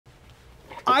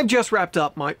I've just wrapped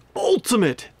up my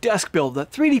ultimate desk build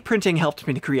that 3D printing helped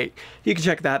me to create. You can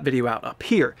check that video out up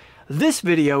here. This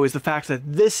video is the fact that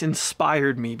this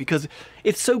inspired me because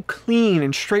it's so clean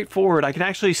and straightforward. I can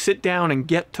actually sit down and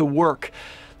get to work.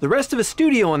 The rest of the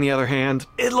studio, on the other hand,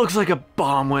 it looks like a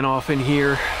bomb went off in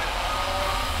here.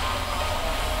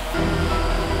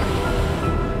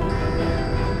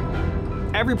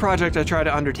 Every project I try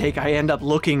to undertake, I end up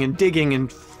looking and digging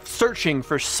and searching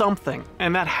for something,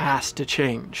 and that has to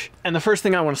change. And the first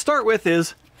thing I want to start with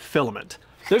is filament.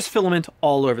 There's filament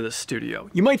all over this studio.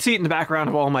 You might see it in the background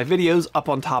of all my videos up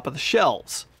on top of the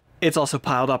shelves. It's also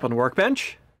piled up on the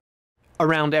workbench,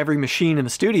 around every machine in the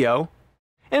studio,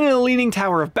 and in a leaning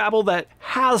tower of Babel that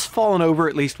has fallen over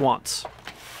at least once.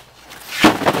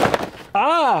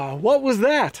 Ah, what was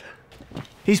that?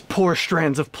 These poor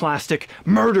strands of plastic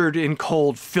murdered in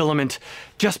cold filament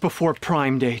just before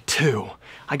Prime Day 2.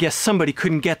 I guess somebody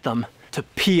couldn't get them to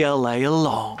PLA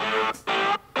along.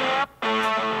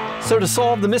 So to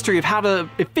solve the mystery of how to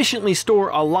efficiently store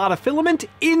a lot of filament,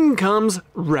 in comes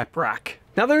RepRack.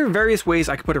 Now there are various ways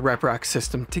I can put a RepRack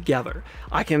system together.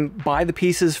 I can buy the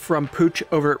pieces from Pooch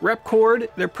over at Repcord.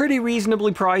 They're pretty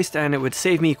reasonably priced and it would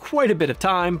save me quite a bit of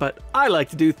time, but I like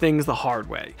to do things the hard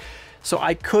way. So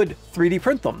I could 3D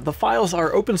print them. The files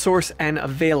are open source and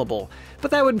available,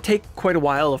 but that would take quite a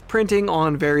while of printing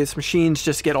on various machines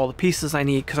just to get all the pieces I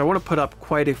need because I want to put up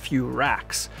quite a few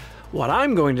racks. What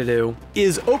I'm going to do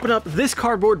is open up this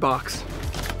cardboard box,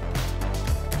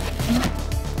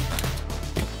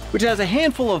 which has a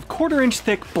handful of 1/4-inch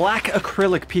thick black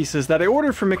acrylic pieces that I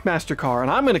ordered from McMaster-Carr,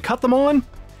 and I'm going to cut them on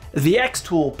the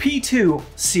xTool P2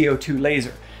 CO2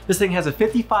 laser. This thing has a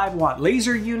 55-watt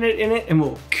laser unit in it and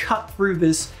will cut through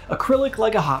this acrylic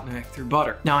like a hot knife through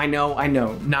butter. Now I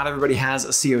know, not everybody has a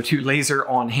CO2 laser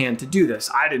on hand to do this.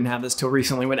 I didn't have this till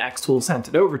recently when xTool sent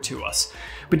it over to us.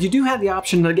 But you do have the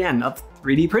option, again, of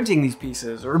 3D printing these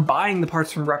pieces, or buying the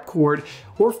parts from Repcord,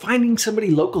 or finding somebody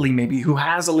locally maybe who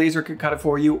has a laser could cut it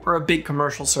for you, or a big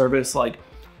commercial service like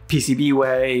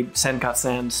PCBWay,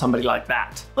 SendCutSend, somebody like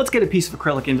that. Let's get a piece of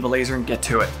acrylic into the laser and get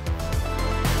to it.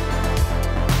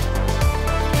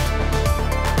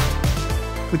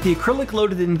 With the acrylic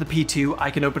loaded into the P2, I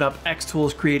can open up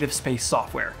xTool's Creative Space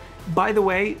software. By the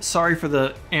way, sorry for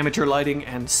the amateur lighting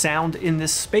and sound in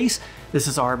this space. This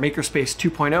is our Makerspace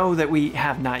 2.0 that we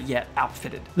have not yet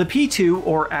outfitted. The P2,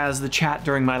 or as the chat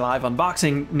during my live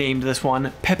unboxing named this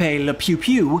one, Pepe Le Pew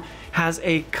Pew, has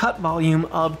a cut volume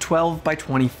of 12 by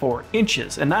 24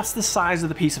 inches, and that's the size of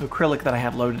the piece of acrylic that I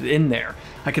have loaded in there.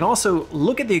 I can also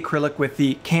look at the acrylic with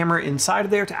the camera inside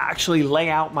of there to actually lay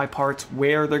out my parts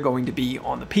where they're going to be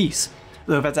on the piece.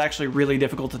 Though that's actually really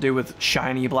difficult to do with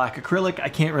shiny black acrylic, I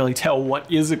can't really tell what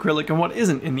is acrylic and what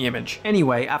isn't in the image.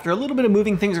 Anyway, after a little bit of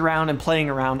moving things around and playing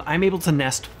around, I'm able to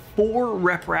nest 4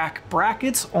 RepRack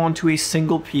brackets onto a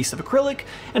single piece of acrylic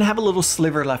and have a little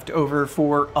sliver left over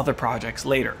for other projects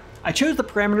later. I chose the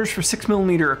parameters for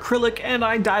 6mm acrylic and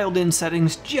I dialed in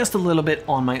settings just a little bit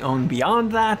on my own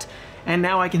beyond that, and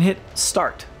now I can hit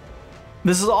start.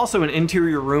 This is also an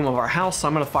interior room of our house, so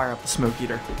I'm going to fire up the smoke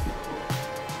eater.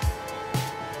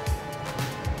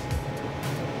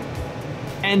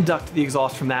 And duct the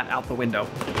exhaust from that out the window.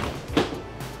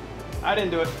 I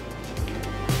didn't do it.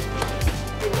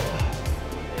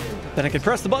 Then I can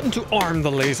press the button to arm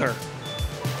the laser.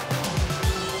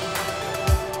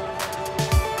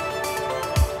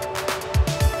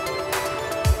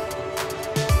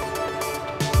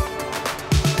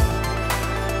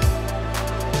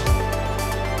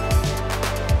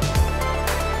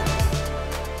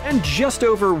 And just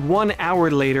over 1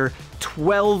 hour later,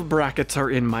 12 brackets are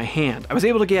in my hand. I was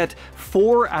able to get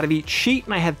 4 out of each sheet,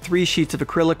 and I had 3 sheets of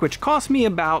acrylic, which cost me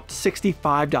about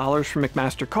 $65 from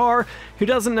McMaster-Carr, who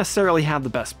doesn't necessarily have the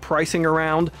best pricing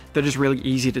around. They're just really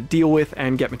easy to deal with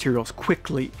and get materials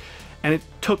quickly. And it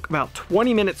took about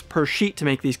 20 minutes per sheet to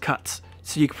make these cuts.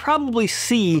 So you can probably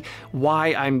see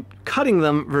why I'm cutting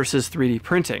them versus 3D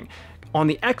printing. On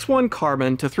the X1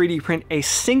 Carbon, to 3D print a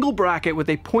single bracket with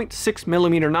a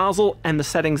 0.6mm nozzle and the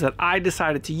settings that I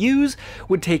decided to use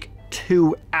would take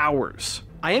 2 hours.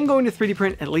 I am going to 3D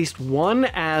print at least one,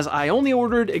 as I only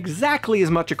ordered exactly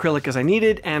as much acrylic as I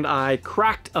needed, and I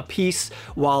cracked a piece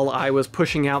while I was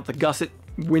pushing out the gusset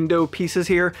window pieces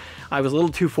here. I was a little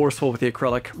too forceful with the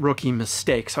acrylic, rookie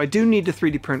mistake. So I do need to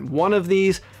 3D print one of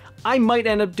these. I might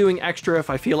end up doing extra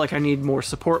if I feel like I need more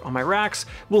support on my racks.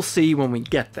 We'll see when we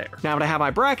get there. Now that I have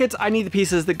my brackets, I need the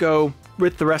pieces that go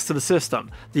with the rest of the system.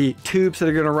 The tubes that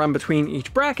are going to run between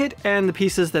each bracket and the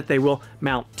pieces that they will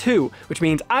mount to, which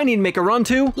means I need to make a run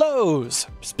to Lowe's,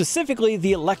 specifically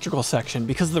the electrical section,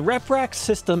 because the RepRack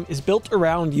system is built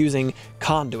around using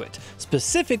conduit,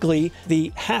 specifically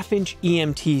the 1/2-inch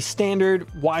EMT standard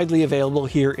widely available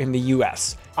here in the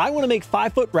US. I want to make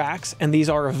 5-foot racks, and these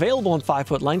are available in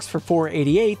 5-foot lengths for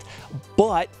 $488,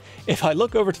 but if I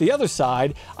look over to the other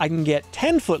side, I can get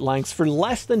 10-foot lengths for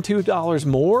less than $2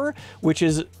 more, which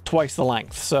is twice the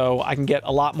length. So I can get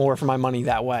a lot more for my money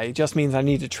that way. It just means I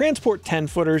need to transport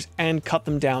 10-footers and cut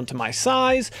them down to my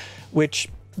size, which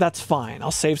that's fine. I'll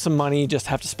save some money, just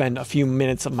have to spend a few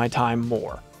minutes of my time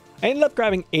more. I ended up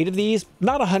grabbing 8 of these.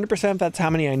 Not 100% that's how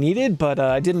many I needed, but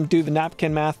I didn't do the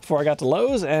napkin math before I got to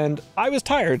Lowe's, and I was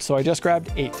tired, so I just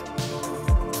grabbed 8.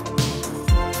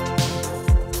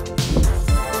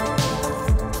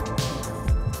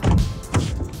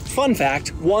 Fun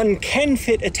fact, one can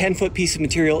fit a 10-foot piece of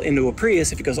material into a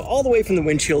Prius if it goes all the way from the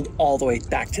windshield all the way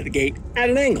back to the gate at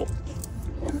an angle.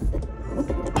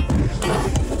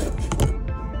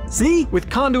 See? With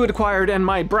conduit acquired and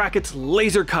my brackets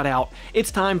laser cut out,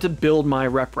 it's time to build my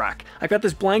RepRack. I've got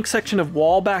this blank section of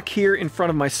wall back here in front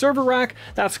of my server rack.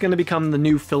 That's going to become the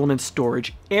new filament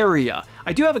storage area.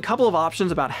 I do have a couple of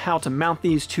options about how to mount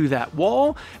these to that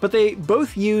wall, but they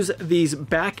both use these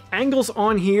back angles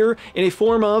on here in a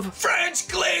form of French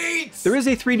cleats! There is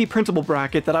a 3D printable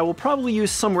bracket that I will probably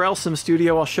use somewhere else in the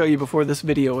studio. I'll show you before this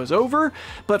video is over,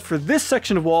 but for this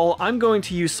section of wall, I'm going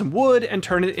to use some wood and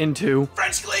turn it into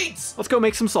French cleats! Let's go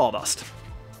make some sawdust.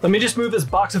 Let me just move this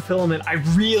box of filament I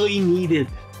really needed.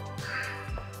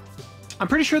 I'm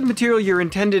pretty sure the material you're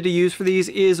intended to use for these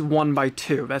is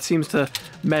 1x2. That seems to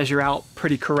measure out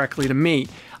pretty correctly to me.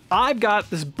 I've got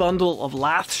this bundle of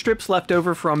lath strips left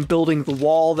over from building the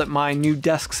wall that my new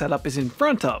desk setup is in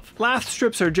front of. Lath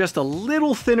strips are just a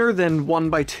little thinner than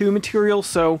 1x2 material,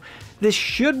 so this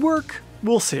should work.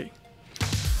 We'll see.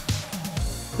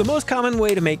 The most common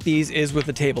way to make these is with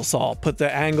a table saw. Put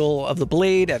the angle of the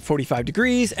blade at 45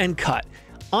 degrees and cut.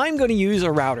 I'm going to use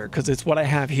a router because it's what I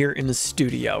have here in the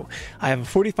studio. I have a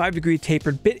 45-degree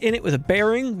tapered bit in it with a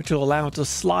bearing, which will allow it to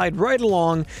slide right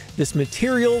along this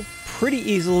material pretty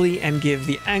easily and give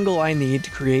the angle I need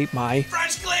to create my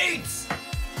French cleats!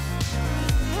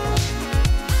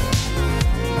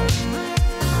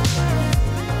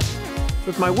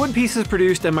 With my wood pieces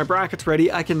produced and my brackets ready,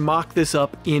 I can mock this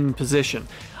up in position.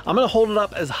 I'm going to hold it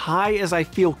up as high as I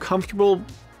feel comfortable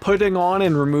putting on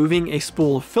and removing a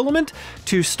spool of filament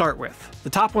to start with. The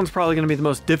top one's probably going to be the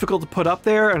most difficult to put up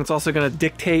there, and it's also going to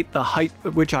dictate the height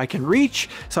at which I can reach,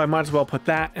 so I might as well put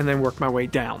that and then work my way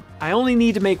down. I only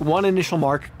need to make one initial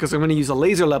mark because I'm going to use a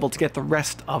laser level to get the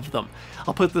rest of them.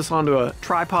 I'll put this onto a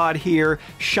tripod here,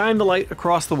 shine the light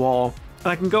across the wall, and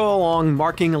I can go along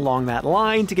marking along that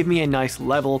line to give me a nice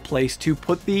level place to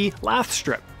put the lath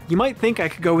strip. You might think I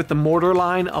could go with the mortar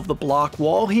line of the block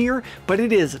wall here, but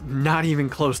it is not even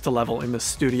close to level in the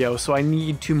studio, so I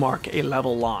need to mark a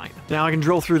level line. Now I can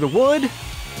drill through the wood,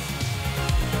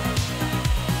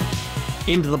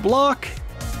 into the block,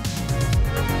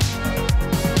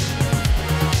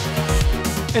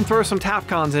 and throw some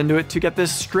Tapcons into it to get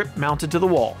this strip mounted to the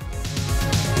wall.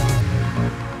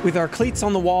 With our cleats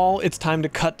on the wall, it's time to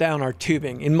cut down our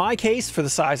tubing. In my case, for the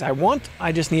size I want,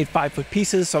 I just need 5-foot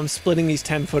pieces, so I'm splitting these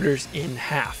 10-footers in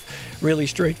half. Really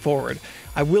straightforward.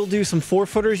 I will do some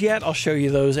 4-footers yet. I'll show you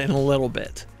those in a little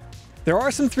bit. There are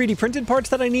some 3D printed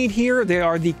parts that I need here. They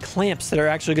are the clamps that are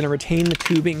actually going to retain the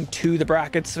tubing to the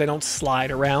brackets so they don't slide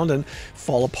around and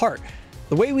fall apart.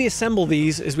 The way we assemble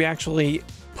these is we actually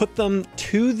put them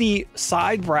to the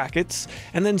side brackets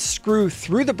and then screw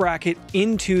through the bracket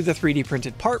into the 3D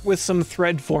printed part with some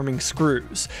thread forming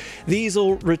screws. These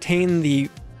will retain the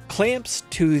clamps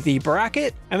to the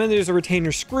bracket, and then there's a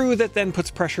retainer screw that then puts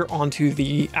pressure onto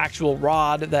the actual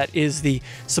rod that is the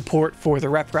support for the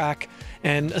RepRack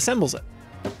and assembles it.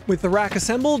 With the rack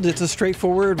assembled, it's a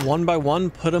straightforward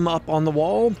 1x1, put them up on the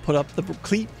wall, put up the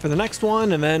cleat for the next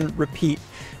one, and then repeat,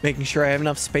 making sure I have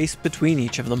enough space between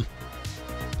each of them.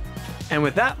 And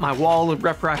with that, my wall of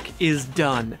RepRack is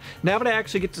done. Now that I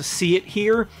actually get to see it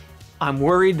here, I'm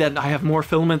worried that I have more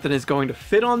filament than is going to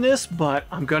fit on this, but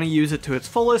I'm going to use it to its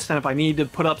fullest, and if I need to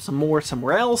put up some more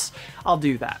somewhere else, I'll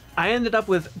do that. I ended up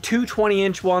with two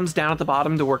 20-inch ones down at the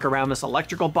bottom to work around this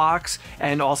electrical box,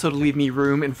 and also to leave me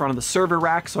room in front of the server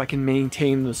rack so I can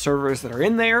maintain the servers that are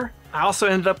in there. I also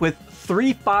ended up with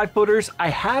 3 5-footers. I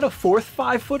had a 4th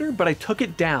 5-footer, but I took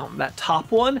it down. That top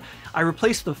one, I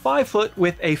replaced the 5-foot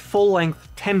with a full-length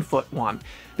 10-foot one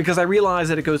because I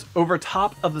realized that it goes over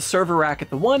top of the server rack at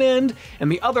the one end, and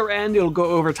the other end it'll go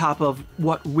over top of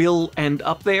what will end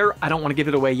up there. I don't want to give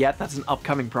it away yet. That's an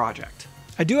upcoming project.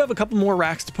 I do have a couple more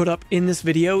racks to put up in this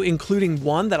video, including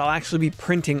one that I'll actually be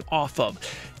printing off of,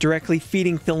 directly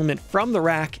feeding filament from the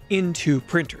rack into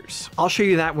printers. I'll show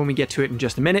you that when we get to it in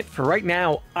just a minute. For right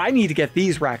now, I need to get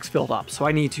these racks filled up. So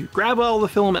I need to grab all the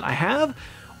filament I have,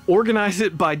 organize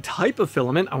it by type of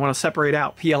filament. I want to separate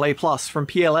out PLA Plus from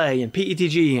PLA and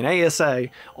PETG and ASA,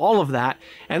 all of that,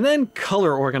 and then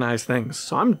color organize things.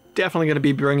 So I'm definitely going to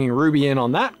be bringing Ruby in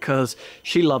on that because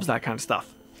she loves that kind of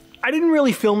stuff. I didn't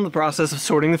really film the process of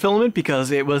sorting the filament because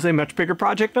it was a much bigger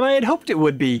project than I had hoped it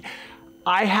would be.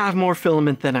 I have more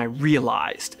filament than I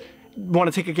realized.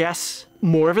 Want to take a guess?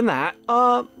 More than that?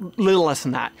 Little less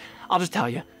than that. I'll just tell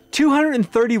you.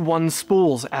 231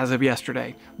 spools as of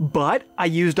yesterday, but I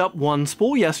used up 1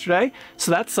 spool yesterday, so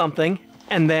that's something,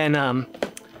 and then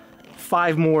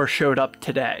 5 more showed up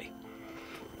today.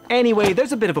 Anyway,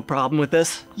 there's a bit of a problem with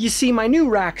this. You see my new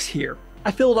racks here. I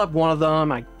filled up one of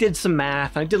them, I did some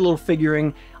math, I did a little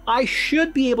figuring. I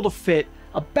should be able to fit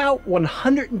about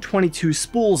 122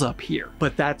 spools up here,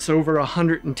 but that's over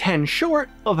 110 short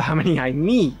of how many I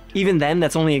need. Even then,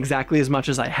 that's only exactly as much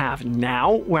as I have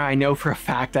now, where I know for a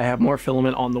fact I have more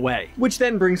filament on the way. Which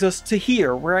then brings us to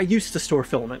here, where I used to store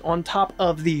filament on top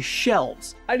of these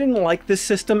shelves. I didn't like this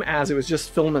system as it was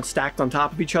just filament stacked on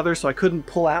top of each other, so I couldn't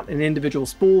pull out an individual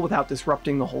spool without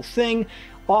disrupting the whole thing.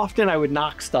 Often I would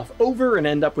knock stuff over and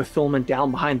end up with filament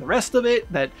down behind the rest of it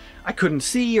that I couldn't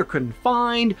see or couldn't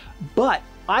find, but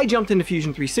I jumped into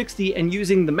Fusion 360 and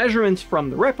using the measurements from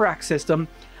the RepRack system,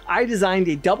 I designed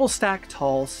a double stack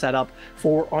tall setup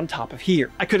for on top of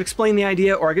here. I could explain the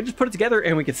idea or I could just put it together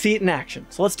and we could see it in action.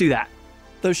 So let's do that.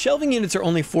 Those shelving units are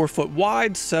only 4 foot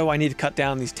wide, so I need to cut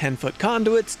down these 10-foot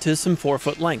conduits to some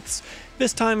 4-foot lengths.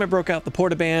 This time I broke out the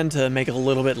portaband to make it a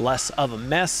little bit less of a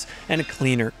mess and a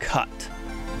cleaner cut.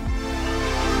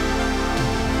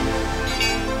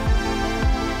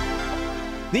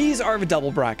 These are the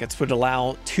double brackets, which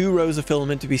allow 2 rows of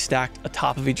filament to be stacked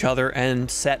atop of each other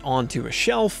and set onto a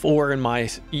shelf, or in my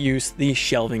use, the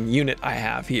shelving unit I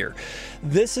have here.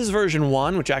 This is version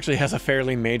 1, which actually has a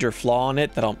fairly major flaw in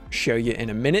it that I'll show you in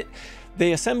a minute.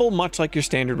 They assemble much like your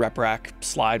standard RepRack,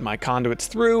 slide my conduits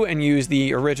through and use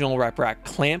the original RepRack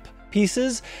clamp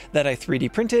pieces that I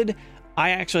 3D printed. I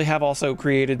actually have also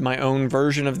created my own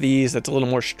version of these that's a little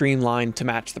more streamlined to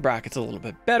match the brackets a little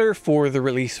bit better for the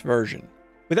release version.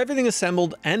 With everything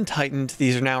assembled and tightened,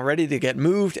 these are now ready to get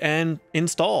moved and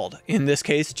installed. In this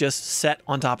case, just set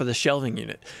on top of the shelving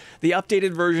unit. The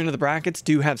updated version of the brackets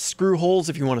do have screw holes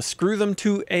if you want to screw them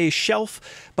to a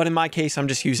shelf, but in my case, I'm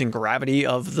just using gravity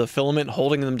of the filament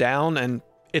holding them down, and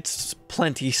it's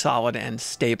plenty solid and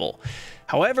stable.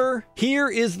 However, here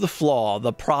is the flaw,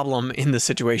 the problem in the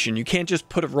situation. You can't just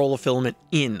put a roll of filament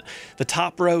in. The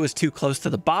top row is too close to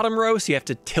the bottom row, so you have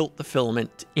to tilt the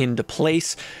filament into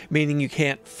place, meaning you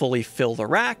can't fully fill the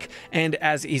rack and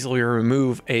as easily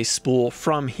remove a spool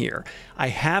from here. I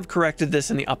have corrected this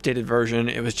in the updated version.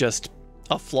 It was just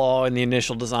a flaw in the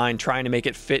initial design, trying to make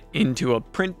it fit into a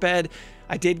print bed.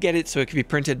 I did get it so it could be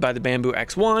printed by the Bamboo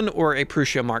X1 or a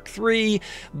Prusa Mark III,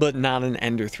 but not an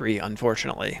Ender 3,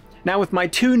 unfortunately. Now with my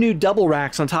 2 new double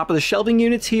racks on top of the shelving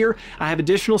units here, I have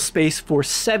additional space for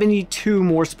 72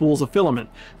 more spools of filament,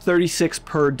 36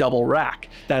 per double rack.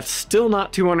 That's still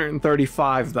not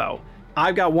 235 though.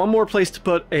 I've got one more place to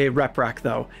put a RepRack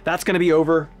though. That's going to be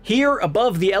over here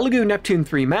above the Elegoo Neptune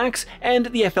 3 Max and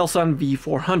the FLSun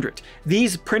V400.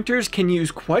 These printers can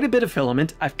use quite a bit of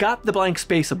filament. I've got the blank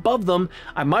space above them.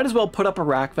 I might as well put up a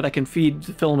rack that I can feed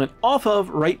the filament off of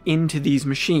right into these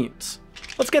machines.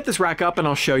 Let's get this rack up and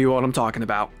I'll show you what I'm talking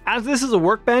about. As this is a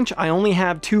workbench, I only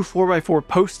have 2 4x4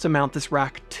 posts to mount this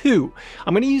rack to.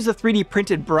 I'm going to use a 3D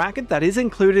printed bracket that is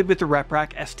included with the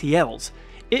RepRack STLs.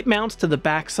 It mounts to the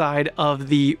backside of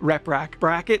the RepRack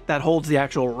bracket that holds the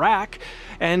actual rack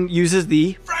and uses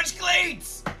the French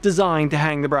cleats design to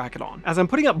hang the bracket on. As I'm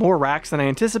putting up more racks than I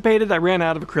anticipated, I ran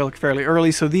out of acrylic fairly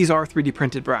early, so these are 3D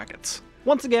printed brackets.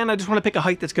 Once again, I just want to pick a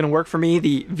height that's going to work for me.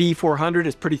 The V400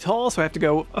 is pretty tall, so I have to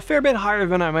go a fair bit higher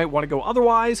than I might want to go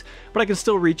otherwise, but I can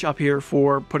still reach up here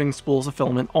for putting spools of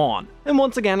filament on. And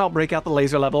once again, I'll break out the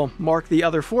laser level, mark the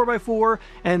other 4x4,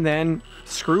 and then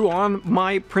screw on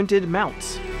my printed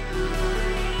mounts.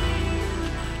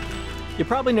 You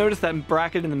probably noticed that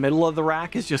bracket in the middle of the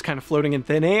rack is just kind of floating in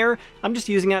thin air. I'm just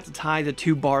using that to tie the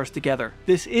 2 bars together.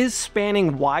 This is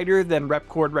spanning wider than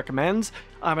Repcord recommends.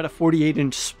 I'm at a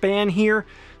 48-inch span here,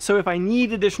 so if I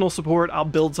need additional support, I'll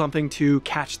build something to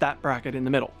catch that bracket in the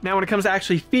middle. Now, when it comes to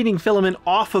actually feeding filament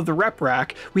off of the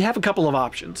RepRack, we have a couple of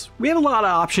options. We have a lot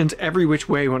of options every which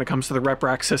way when it comes to the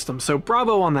RepRack system, so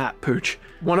bravo on that, Pooch.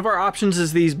 One of our options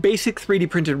is these basic 3D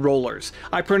printed rollers.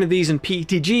 I printed these in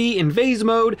PETG in vase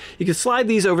mode. You can slide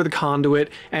these over the conduit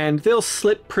and they'll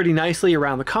slip pretty nicely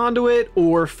around the conduit,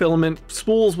 or filament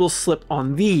spools will slip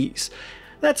on these.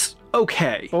 That's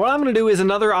okay. But what I'm going to do is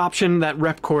another option that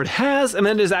Repcord has, and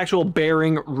that is actual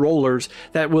bearing rollers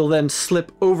that will then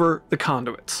slip over the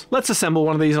conduits. Let's assemble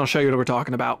one of these and I'll show you what we're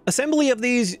talking about. Assembly of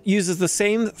these uses the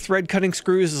same thread cutting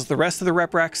screws as the rest of the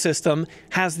RepRack system,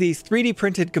 has these 3D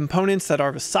printed components that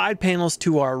are the side panels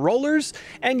to our rollers,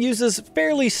 and uses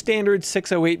fairly standard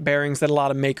 608 bearings that a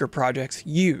lot of maker projects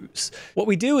use. What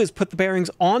we do is put the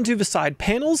bearings onto the side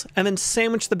panels and then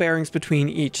sandwich the bearings between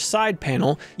each side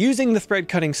panel using the thread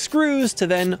cutting screws to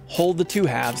then hold the two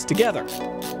halves together.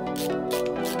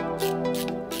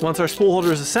 Once our spool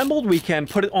holder is assembled, we can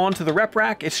put it onto the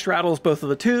RepRack. It straddles both of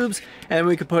the tubes, and then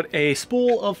we can put a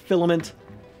spool of filament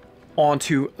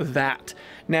onto that.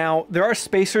 Now, there are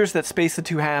spacers that space the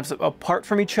two halves apart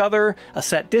from each other, a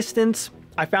set distance.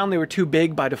 I found they were too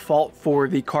big by default for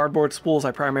the cardboard spools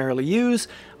I primarily use.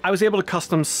 I was able to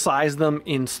custom size them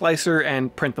in Slicer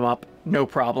and print them up, no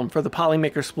problem, for the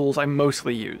Polymaker spools I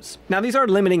mostly use. Now, these are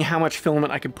limiting how much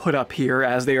filament I can put up here,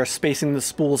 as they are spacing the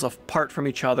spools apart from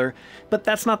each other, but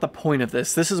that's not the point of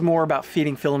this. This is more about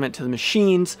feeding filament to the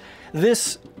machines.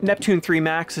 This Neptune 3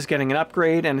 Max is getting an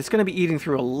upgrade, and it's going to be eating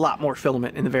through a lot more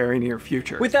filament in the very near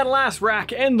future. With that last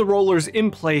rack and the rollers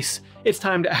in place, it's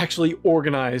time to actually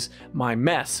organize my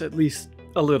mess, at least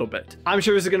a little bit. I'm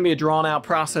sure this is going to be a drawn out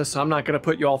process, so I'm not going to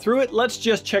put you all through it. Let's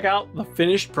just check out the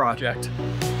finished project.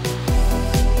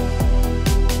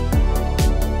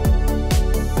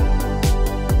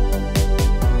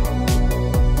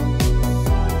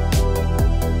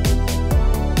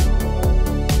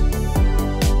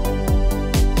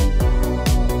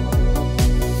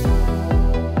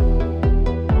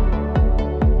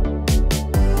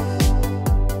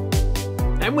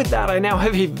 And with that, I now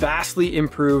have a vastly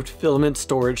improved filament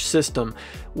storage system.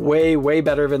 Way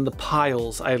better than the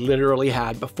piles I literally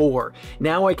had before.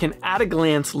 Now I can at a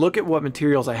glance look at what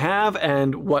materials I have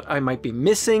and what I might be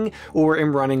missing or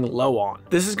am running low on.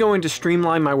 This is going to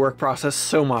streamline my work process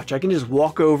so much. I can just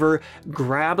walk over,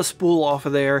 grab a spool off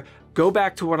of there, go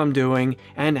back to what I'm doing,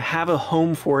 and have a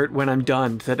home for it when I'm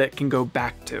done that it can go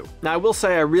back to. Now, I will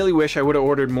say I really wish I would have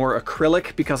ordered more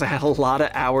acrylic, because I had a lot of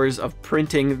hours of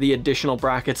printing the additional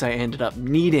brackets I ended up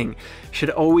needing. Should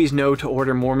always know to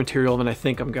order more material than I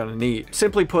think I'm gonna need.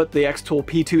 Simply put, the xTool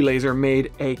P2 laser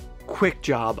made a quick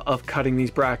job of cutting these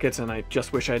brackets, and I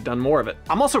just wish I had done more of it.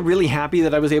 I'm also really happy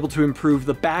that I was able to improve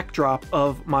the backdrop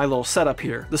of my little setup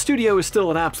here. The studio is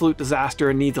still an absolute disaster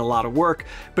and needs a lot of work,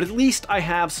 but at least I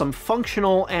have some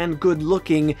functional and good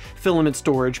looking filament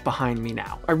storage behind me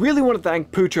now. I really want to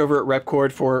thank Pooch over at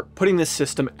Repcord for putting this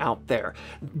system out there.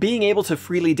 Being able to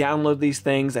freely download these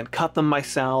things and cut them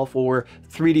myself, or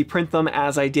 3D print them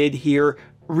as I did here,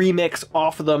 remix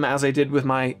off of them as I did with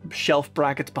my shelf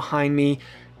brackets behind me,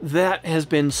 that has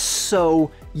been so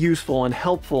useful and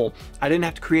helpful. I didn't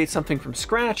have to create something from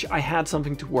scratch. I had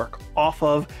something to work off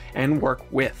of and work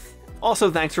with.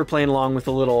 Also, thanks for playing along with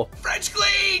the little French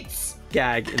cleats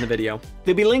gag in the video.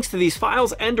 There'll be links to these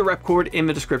files and to Repcord in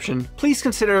the description. Please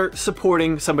consider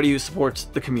supporting somebody who supports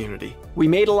the community. We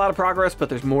made a lot of progress, but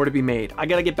there's more to be made. I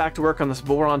gotta get back to work on this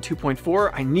Voron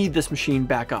 2.4. I need this machine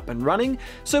back up and running,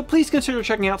 so please consider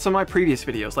checking out some of my previous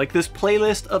videos, like this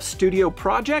playlist of studio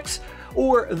projects,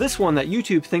 or this one that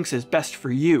YouTube thinks is best for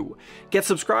you. Get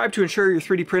subscribed to ensure your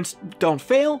 3D prints don't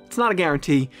fail. It's not a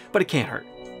guarantee, but it can't hurt.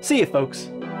 See ya, folks.